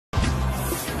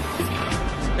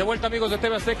De vuelta, amigos de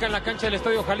TV Azteca, en la cancha del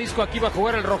Estadio Jalisco. Aquí va a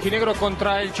jugar el rojinegro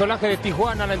contra el Cholaje de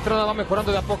Tijuana. La entrada va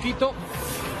mejorando de a poquito.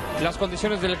 Las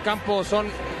condiciones del campo son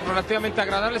relativamente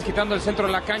agradables, quitando el centro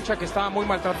de la cancha, que está muy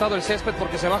maltratado el césped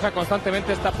porque se baja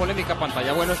constantemente esta polémica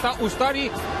pantalla. Bueno, está Ustari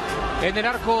en el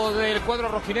arco del cuadro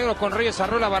rojinegro con Reyes,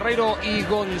 Arreola, Barreiro y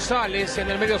González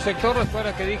en el medio sector. Después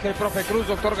de que dije el profe Cruz,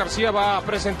 doctor García va a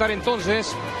presentar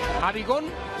entonces a Vigón,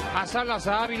 a Salas,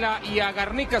 a Ávila y a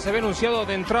Garnica. Se ve anunciado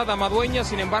de entrada a Madueña,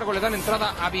 sin embargo le dan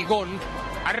entrada a Vigón.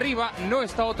 Arriba no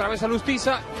está otra vez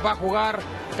Alustiza, va a jugar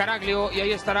Caraglio y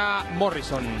ahí estará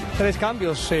Morrison. 3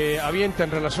 cambios se avienta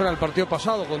en relación al partido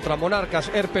pasado contra Monarcas.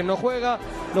 Erpen no juega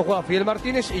Fidel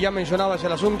Martínez, y ya mencionabas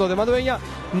el asunto de Madueña.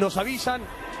 Nos avisan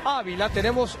Ávila,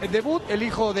 tenemos el debut, el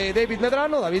hijo de David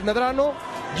Medrano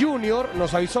Junior,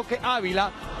 nos avisó que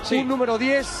Ávila, sí, un número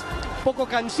 10, poco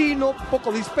cansino,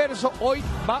 poco disperso, hoy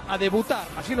va a debutar,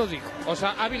 así nos dijo. O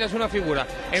sea, Ávila es una figura.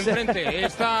 Enfrente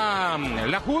está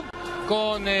Lahoud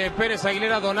con Pérez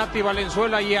Aguilera, Donati,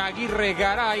 Valenzuela y Aguirre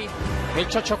Garay. El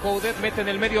Chacho Coudet mete en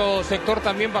el medio sector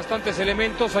también bastantes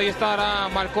elementos. Ahí estará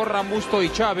Malcorra, Musto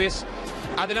y Chávez.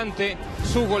 Adelante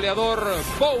su goleador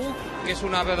Pou, que es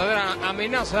una verdadera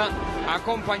amenaza,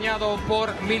 acompañado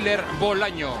por Miller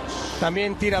Bolaños.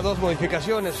 También tira 2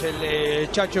 modificaciones el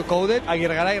Chacho Coudet.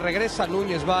 Aguirre Garay regresa,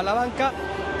 Núñez va a la banca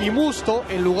y Musto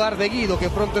en lugar de Guido, que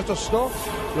pronto estos no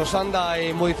los anda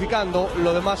modificando.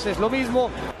 Lo demás es lo mismo.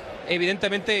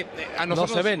 Evidentemente a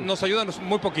nosotros nos ayudan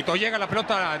muy poquito. Llega la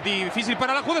pelota difícil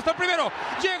para Lahoud, está el primero.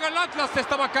 Llega el Atlas,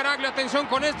 estaba Caraglio, atención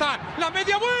con esta, la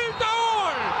media vuelta,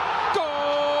 ¡gol!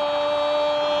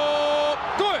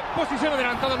 ¡Gol! Posición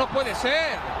adelantada, no puede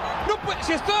ser. No puede,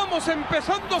 si estábamos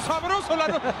empezando sabroso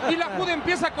y Lahoud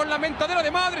empieza con la mentadera de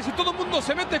madres y todo el mundo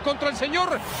se mete contra el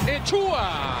señor Chua.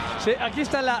 Sí, aquí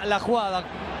está la jugada.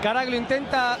 Caraglio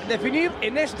intenta definir,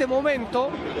 en este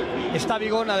momento está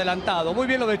Vigón adelantado. Muy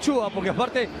bien lo de Chua, porque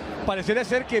aparte parecería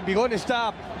ser que Vigón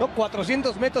está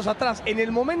 400 metros atrás. En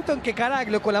el momento en que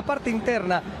Caraglio con la parte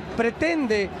interna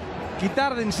pretende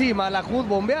quitar de encima a Lahoud,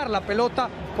 bombear la pelota,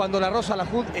 cuando la roza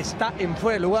Lahoud está en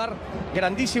fuera de lugar.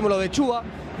 Grandísimo lo de Chua,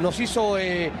 nos hizo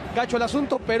gacho el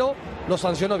asunto, pero lo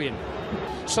sancionó bien.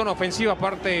 Zona ofensiva,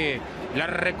 aparte la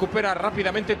recupera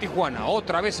rápidamente Tijuana.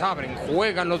 Otra vez abren,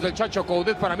 juegan los del Chacho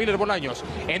Coudet para Miller Bolaños.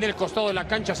 En el costado de la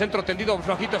cancha, centro tendido,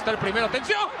 flojito está el primero.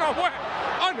 ¡Atención! ¡No bueno!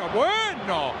 ¡Ah, no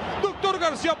bueno! Doctor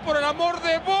García, por el amor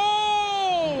de Bo.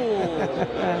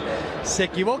 Se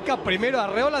equivoca primero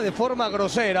Arreola de forma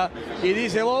grosera y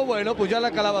dice, oh, bueno, pues ya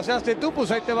la calabaceaste tú, pues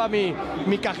ahí te va mi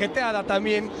cajeteada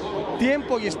también.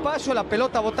 Tiempo y espacio, la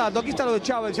pelota botando. Aquí está lo de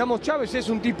Chávez. Decíamos, Chávez es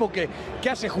un tipo que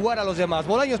hace jugar a los demás.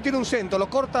 Bolaños tiene un centro, lo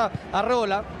corta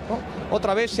Arreola, ¿no?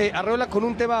 Otra vez Arreola con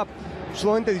un tema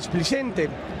sumamente displicente.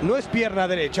 No es pierna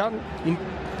derecha,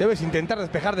 debes intentar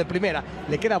despejar de primera.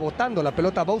 Le queda botando la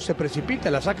pelota, Bou se precipita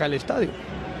y la saca del estadio.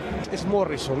 Es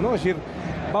Morrison, ¿no? Es decir,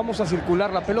 vamos a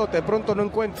circular la pelota, de pronto no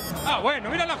encuentra. Ah, bueno,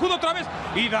 mira Lahoud otra vez.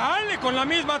 Y dale con la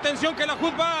misma atención que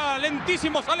Lahoud, va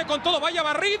lentísimo, sale con todo, vaya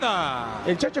barrida.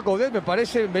 El Chacho Coudet me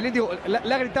parece, Belén, digo,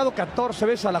 le ha gritado 14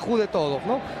 veces a Lahoud de todo,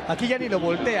 ¿no? Aquí ya ni lo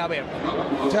voltea a ver.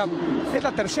 O sea, es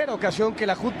la tercera ocasión que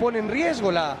Lahoud pone en riesgo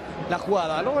la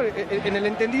jugada, ¿no? En el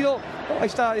entendido, ahí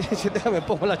está, me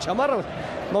pongo la chamarra,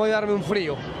 no voy a darme un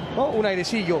frío, ¿no? Un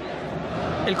airecillo.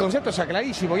 El concepto está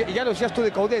clarísimo, ya lo decías tú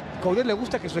de Coudet. Coudet le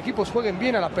gusta que sus equipos jueguen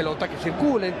bien a la pelota, que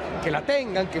circulen, que la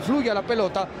tengan, que fluya la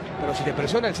pelota, pero si te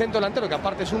presiona el centro delantero, que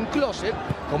aparte es un closet,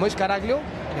 como es Caraglio,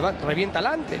 revienta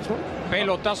antes, ¿no?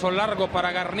 Pelotazo largo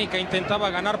para Garnica, intentaba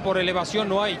ganar por elevación,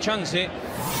 no hay chance.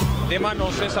 De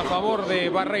manos es a favor de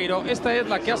Barreiro. Esta es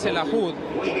la que hace Lahoud.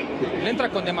 Le entra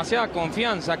con demasiada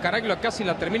confianza, Caraglio casi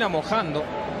la termina mojando.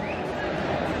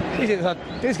 Sí, o sea,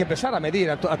 tienes que empezar a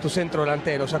medir a tu centro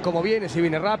delantero, o sea, cómo viene, si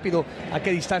viene rápido, a qué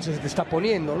distancia se te está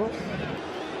poniendo, ¿no?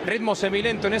 Ritmo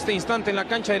semilento en este instante en la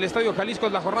cancha del Estadio Jalisco.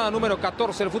 Es la jornada número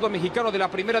 14 del fútbol mexicano de la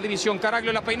primera división.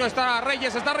 Caraglio la peinó, está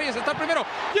Reyes, está el primero.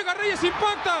 Llega Reyes,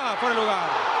 impacta, fuera de lugar.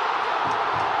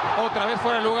 Otra vez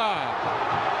fuera de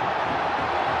lugar.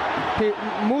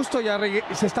 Musto y Aguirre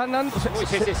se están dando.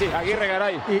 Sí, Aguirre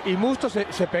Garay. Y Musto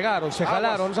se pegaron, se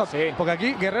jalaron. O sea, sí. Porque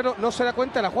aquí Guerrero no se da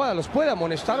cuenta de la jugada, los puede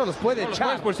amonestar o los puede echar. Los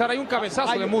puede expulsar, hay un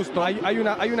cabezazo de Musto. Hay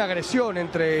una agresión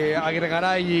entre Aguirre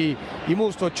Garay y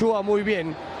Musto. Chua muy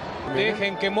bien.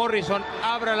 Dejen que Morrison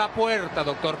abra la puerta,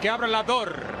 doctor, que abra la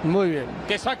door. Muy bien.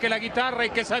 Que saque la guitarra y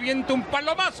que se aviente un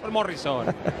palomazo el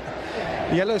Morrison.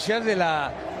 Y ya lo decías de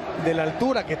la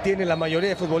altura que tiene la mayoría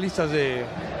de futbolistas de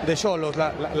Xolos.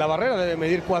 La barrera debe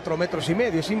medir 4,5 metros.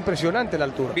 Es impresionante la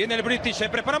altura. Viene el British, se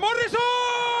prepara Morrison.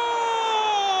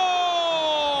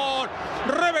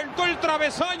 Reventó el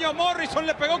travesaño. Morrison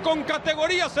le pegó con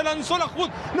categoría, se lanzó la Hood,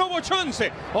 no hubo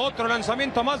chance. Otro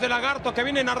lanzamiento más de Lagarto que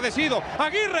viene enardecido.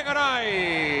 Aguirre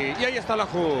Garay. Y ahí está la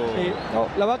Hood. Sí, no,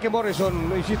 la verdad que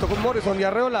Morrison, insisto, con Morrison y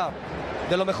Arreola,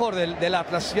 de lo mejor del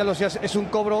Atlas, ya lo sé, es un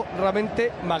cobro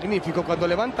realmente magnífico. Cuando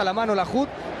levanta la mano la Hood,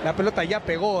 la pelota ya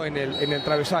pegó en el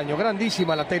travesaño.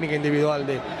 Grandísima la técnica individual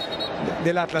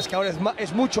del Atlas, que ahora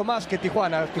es mucho más que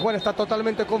Tijuana. Tijuana está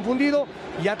totalmente confundido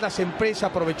y Atlas empieza a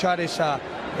aprovechar esa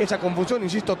confusión,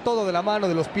 insisto, todo de la mano,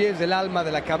 de los pies, del alma,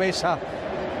 de la cabeza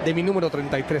de mi número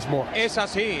 33, Mor. Es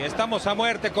así, estamos a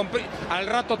muerte. Al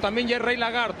rato también ya es Rey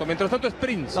Lagarto, mientras tanto es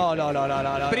Príncipe.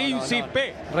 No.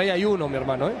 Príncipe. No. Rey hay uno, mi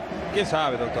hermano, ¿eh? ¿Quién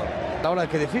sabe, doctor? La hora de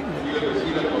que define.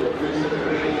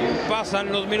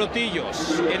 Pasan los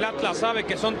minutillos. El Atlas sabe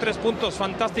que son 3 puntos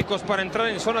fantásticos para entrar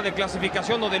en zona de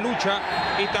clasificación o de lucha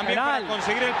y también penal, para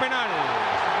conseguir el penal.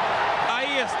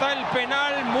 Ahí está el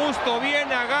penal. Musto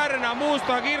viene, agarren a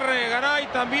Musto. Aguirre Garay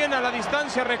también a la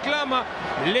distancia reclama.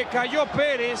 Le cayó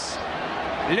Pérez.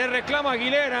 Le reclama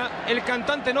Aguilera. El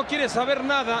cantante no quiere saber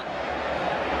nada.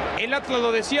 El Atlas,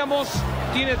 lo decíamos,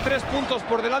 tiene 3 puntos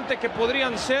por delante que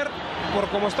podrían ser, por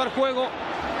cómo está el juego,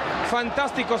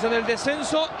 fantásticos en el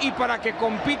descenso y para que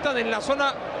compitan en la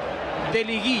zona de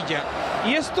liguilla.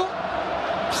 Y esto...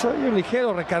 Soy un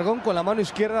ligero recargón con la mano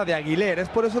izquierda de Aguilera. Es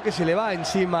por eso que se le va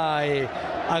encima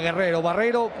a Guerrero.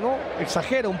 Barreiro, ¿no?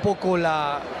 Exagera un poco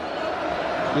la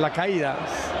caída.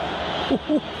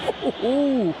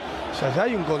 O sea, ya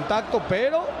hay un contacto,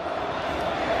 pero...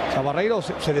 O sea, Barreiro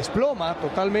se desploma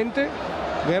totalmente.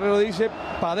 Guerrero dice,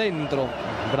 pa' adentro.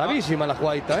 Bravísima la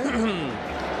jugadita, ¿eh?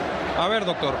 A ver,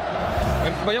 doctor,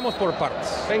 vayamos por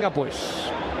partes. Venga, pues.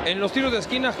 En los tiros de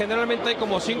esquina generalmente hay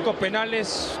como 5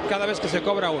 penales cada vez que se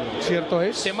cobra uno. Cierto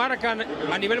es. Se marcan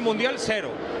a nivel mundial 0.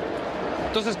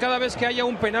 Entonces cada vez que haya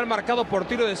un penal marcado por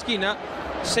tiro de esquina,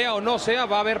 sea o no sea,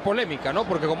 va a haber polémica, ¿no?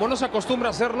 Porque como no se acostumbra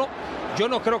a hacerlo, yo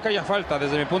no creo que haya falta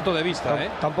desde mi punto de vista,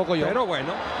 ¿eh? Tampoco yo. Pero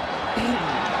bueno.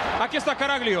 Aquí está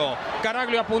Caraglio.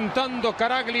 Caraglio apuntando.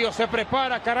 Caraglio se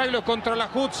prepara. Caraglio contra la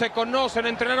Hood. Se conocen,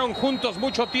 entrenaron juntos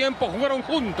mucho tiempo, jugaron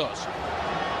juntos.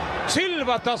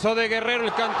 Silbatazo de Guerrero,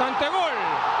 el cantante. ¡Gol!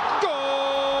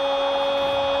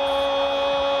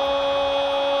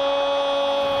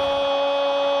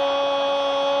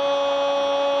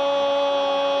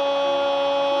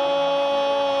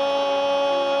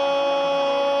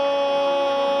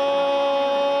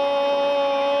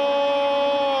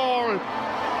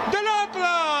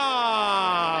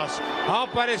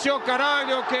 Apareció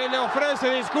Caraglio, que le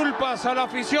ofrece disculpas a la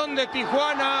afición de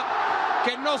Tijuana,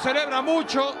 que no celebra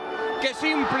mucho, que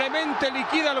simplemente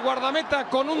liquida al guardameta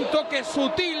con un toque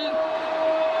sutil.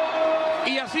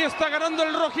 Y así está ganando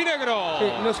el rojinegro.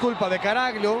 Sí, no es culpa de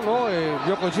Caraglio, ¿no?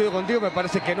 Yo coincido contigo, me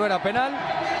parece que no era penal.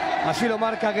 Así lo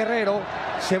marca Guerrero.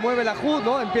 Se mueve la Hood,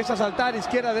 ¿no? Empieza a saltar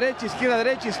izquierda, derecha, izquierda,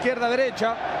 derecha, izquierda,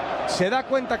 derecha. Se da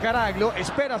cuenta Caraglio,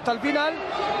 espera hasta el final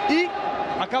y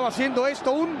acaba haciendo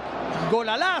esto un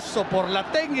golalazo por la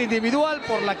técnica individual,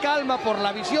 por la calma, por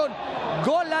la visión.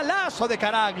 Golalazo de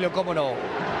Caraglio, cómo no.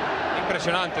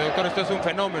 Impresionante, doctor, esto es un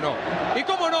fenómeno. ¿Y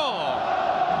cómo no?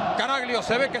 Caraglio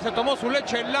se ve que se tomó su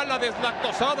leche en lala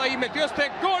deslactosada y metió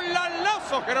este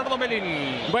golalazo, Gerardo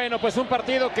Melini. Bueno, pues un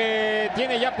partido que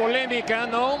tiene ya polémica,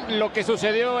 ¿no? Lo que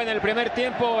sucedió en el primer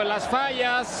tiempo, las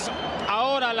fallas,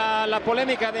 ahora la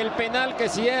polémica del penal, que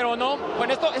si era o no.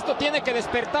 Bueno, esto tiene que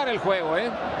despertar el juego,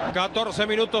 ¿eh? 14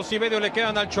 minutos y medio le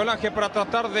quedan al Cholaje para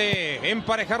tratar de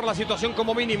emparejar la situación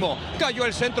como mínimo. Cayó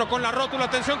el centro con la rótula,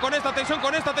 atención con esta, atención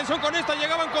con esta, atención con esta,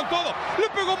 llegaban con todo. Le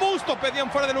pegó Musto, pedían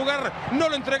fuera de lugar, no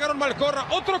lo entregaron. Malcorra,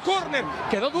 otro córner.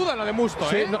 Quedó duda la de Musto,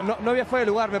 sí, ¿eh? No había fuera de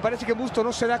lugar, me parece que Musto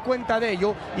no se da cuenta de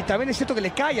ello y también es cierto que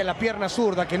le cae a la pierna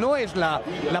zurda, que no es la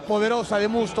poderosa de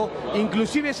Musto.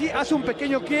 Inclusive sí hace un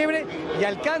pequeño quiebre y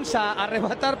alcanza a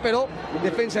rematar, pero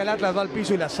defensa del Atlas va al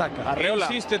piso y la saca. Arreola.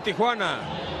 Insiste Tijuana.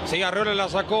 Sí, Arreola la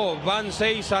sacó. Van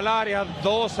 6 al área,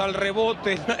 2 al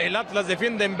rebote. El Atlas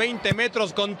defiende en 20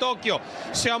 metros con Tokio.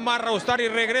 Se amarra Ustari y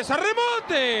regresa.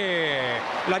 ¡Rebote!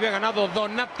 La había ganado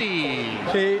Donati.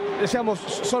 Sí, decíamos,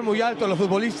 son muy altos los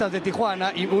futbolistas de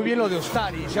Tijuana y muy bien lo de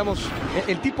Ustari. Decíamos,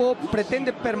 el tipo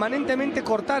pretende permanentemente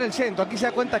cortar el centro. Aquí se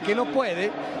da cuenta que no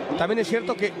puede. También es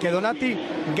cierto que Donati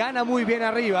gana muy bien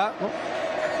arriba, ¿no?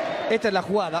 Esta es la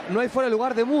jugada, no hay fuera de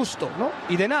lugar de Musto, ¿no?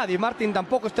 Y de nadie, Martín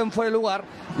tampoco está en fuera de lugar,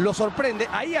 lo sorprende,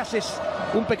 ahí haces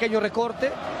un pequeño recorte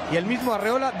y el mismo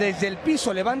Arreola desde el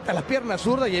piso levanta la pierna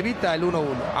zurda y evita el 1-1.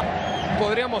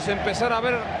 Podríamos empezar a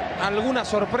ver alguna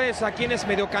sorpresa, quién es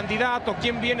medio candidato,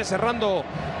 quién viene cerrando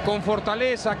con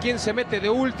fortaleza, quién se mete de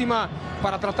última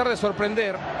para tratar de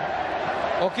sorprender,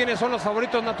 o quiénes son los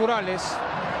favoritos naturales.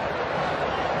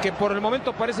 que por el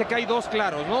momento parece que hay dos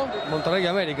claros, ¿no? Monterrey y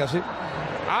América, sí.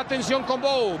 Atención con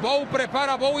Bou. Bou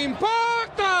prepara, Bou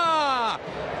impacta.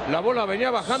 La bola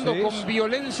venía bajando con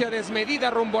violencia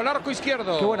desmedida rumbo al arco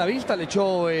izquierdo. Qué buena vista le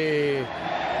echó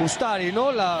Ustari,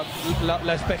 ¿no? La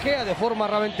espejea de forma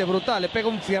realmente brutal. Le pega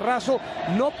un fierrazo,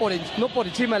 no por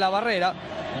encima de la barrera.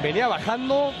 Venía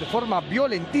bajando de forma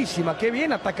violentísima. Qué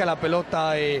bien ataca la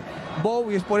pelota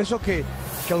Bou, y es por eso que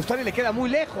a Ustari le queda muy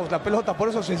lejos la pelota. Por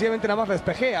eso sencillamente nada más la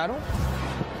espejea, ¿no?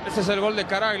 Este es el gol de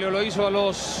Caraglio. Lo hizo a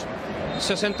los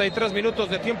 63 minutos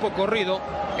de tiempo corrido,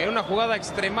 en una jugada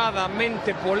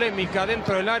extremadamente polémica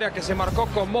dentro del área que se marcó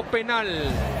como penal.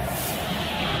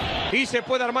 Y se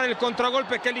puede armar el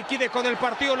contragolpe que liquide con el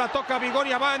partido. La toca Vigón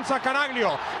y avanza Caraglio.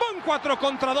 Van 4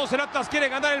 contra 2. El Atlas quiere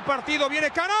ganar el partido. Viene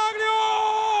Caraglio.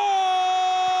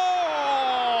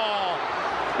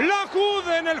 La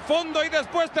acude en el fondo y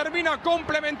después termina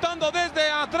complementando desde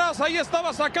atrás. Ahí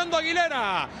estaba sacando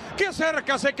Aguilera. Qué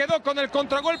cerca se quedó con el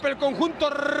contragolpe el conjunto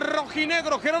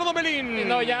rojinegro, Gerardo Melín.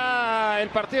 No, ya el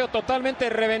partido totalmente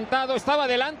reventado. Estaba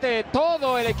adelante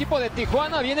todo el equipo de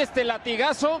Tijuana. Viene este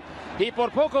latigazo y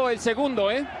por poco el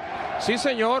segundo, ¿eh? Sí,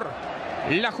 señor.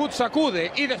 La Jut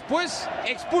sacude y después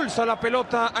expulsa la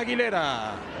pelota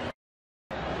Aguilera.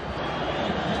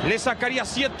 Le sacaría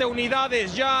 7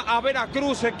 unidades ya a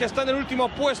Veracruz, que está en el último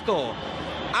puesto.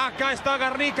 Acá está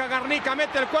Garnica, Garnica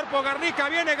mete el cuerpo, Garnica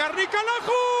viene, Garnica, la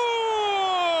Jut.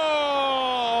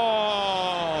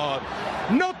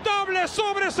 Notable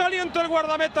sobresaliente el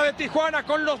guardameta de Tijuana,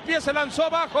 con los pies se lanzó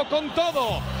abajo con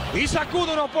todo. Y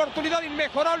sacude una oportunidad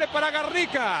inmejorable para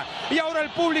Garnica. Y ahora el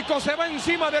público se va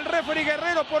encima del referee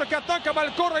Guerrero porque ataca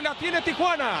Valcorra y la tiene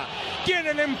Tijuana.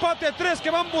 Tiene el empate 3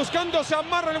 que van buscando, se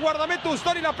amarra el guardameta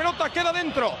Ustari y la pelota queda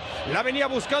dentro. La venía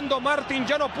buscando Martín,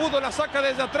 ya no pudo, la saca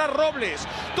desde atrás Robles.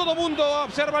 Todo mundo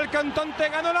observa al cantante,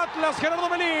 ganó el Atlas, Gerardo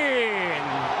Melín.